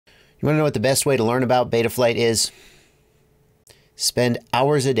You want to know what the best way to learn about Betaflight is? Spend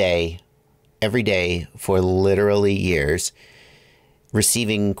hours a day, every day, for literally years,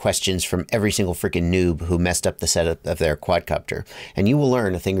 receiving questions from every single freaking noob who messed up the setup of their quadcopter. And you will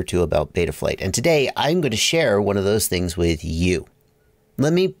learn a thing or two about Betaflight. And today, I'm going to share one of those things with you.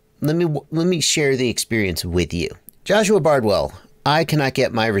 Let me share the experience with you. Joshua Bardwell, I cannot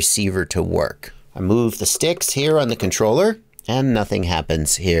get my receiver to work. I move the sticks here on the controller, and nothing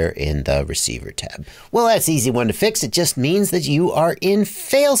happens here in the receiver tab. Well, that's an easy one to fix. It just means that you are in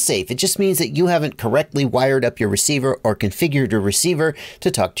Failsafe. It just means that you haven't correctly wired up your receiver or configured your receiver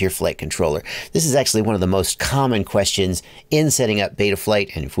to talk to your flight controller. This is actually one of the most common questions in setting up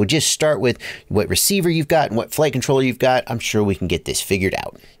Betaflight. And if we just start with what receiver you've got and what flight controller you've got, I'm sure we can get this figured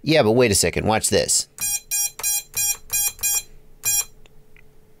out. Yeah, but wait a second. Watch this.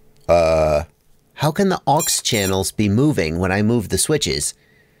 How can the aux channels be moving when I move the switches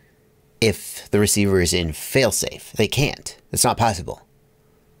if the receiver is in Failsafe? They can't. It's not possible.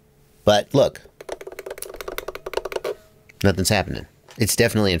 But look, nothing's happening. It's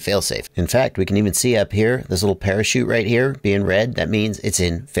definitely in Failsafe. In fact, we can even see up here, this little parachute right here being red. That means it's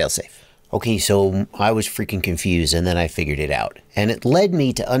in Failsafe. Okay, so I was freaking confused and then I figured it out. And it led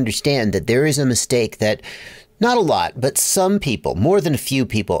me to understand that there is a mistake that not a lot, but some people, more than a few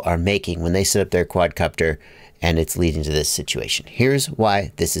people, are making when they set up their quadcopter, and it's leading to this situation. Here's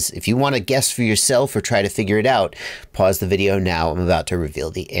why this is. If you want to guess for yourself or try to figure it out, pause the video now. I'm about to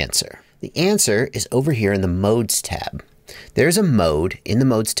reveal the answer. The answer is over here in the Modes tab. There's a mode in the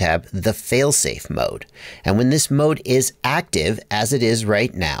Modes tab, the Failsafe mode. And when this mode is active, as it is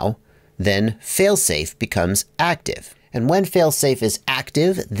right now, then Failsafe becomes active. And when Failsafe is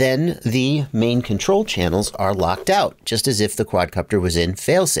active, then the main control channels are locked out, just as if the quadcopter was in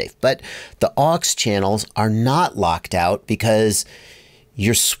Failsafe. But the aux channels are not locked out because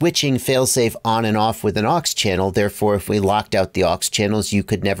you're switching Failsafe on and off with an aux channel. Therefore, if we locked out the aux channels, you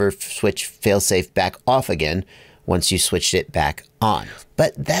could never switch Failsafe back off again once you switched it back on.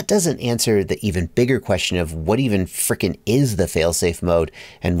 But that doesn't answer the even bigger question of what even frickin' is the Failsafe mode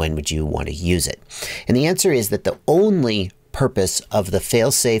and when would you want to use it? And the answer is that the only purpose of the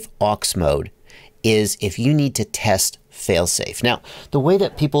Failsafe aux mode is if you need to test Failsafe. Now, the way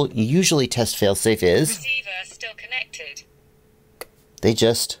that people usually test Failsafe is receiver still connected. They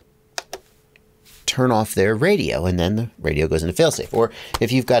just turn off their radio and then the radio goes into Failsafe. Or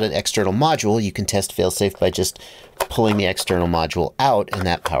if you've got an external module, you can test Failsafe by just pulling the external module out and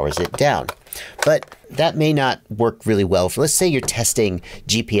that powers it down. But that may not work really well for, let's say you're testing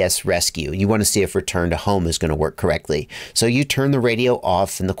GPS rescue. You want to see if return to home is going to work correctly. So you turn the radio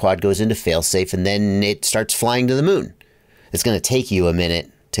off and the quad goes into Failsafe and then it starts flying to the moon. It's going to take you a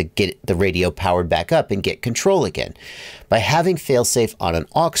minute to get the radio powered back up and get control again. By having Failsafe on an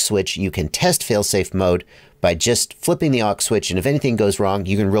aux switch, you can test Failsafe mode by just flipping the aux switch, and if anything goes wrong,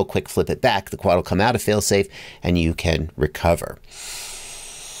 you can real quick flip it back. The quad will come out of Failsafe and you can recover.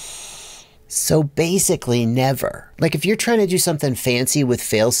 So basically never. Like if you're trying to do something fancy with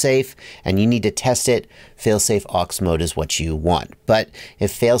Failsafe and you need to test it, Failsafe aux mode is what you want. But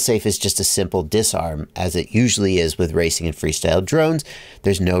if Failsafe is just a simple disarm, as it usually is with racing and freestyle drones,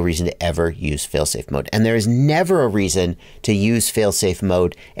 there's no reason to ever use Failsafe mode. And there is never a reason to use Failsafe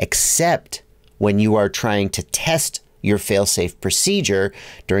mode except when you are trying to test your failsafe procedure.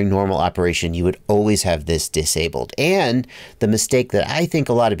 During normal operation, you would always have this disabled. And the mistake that I think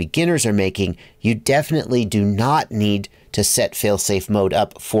a lot of beginners are making, you definitely do not need to set failsafe mode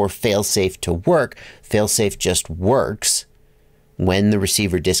up for failsafe to work. Failsafe just works when the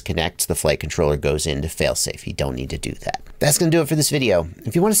receiver disconnects, the flight controller goes into Failsafe. You don't need to do that. That's going to do it for this video.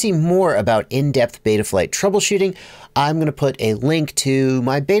 If you want to see more about in-depth Betaflight troubleshooting, I'm going to put a link to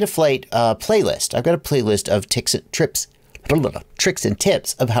my Betaflight playlist. I've got a playlist of tricks and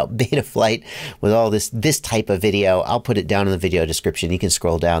tips about Betaflight with all this type of video. I'll put it down in the video description. You can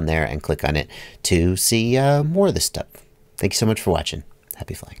scroll down there and click on it to see more of this stuff. Thank you so much for watching.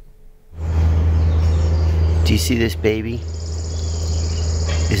 Happy flying. Do you see this baby?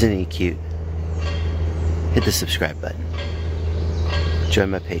 Isn't he cute? Hit the subscribe button. Join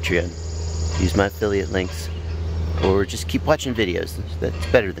my Patreon. Use my affiliate links. Or just keep watching videos. That's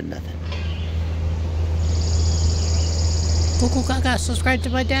better than nothing. Go, go, gaga, subscribe to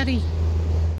my daddy.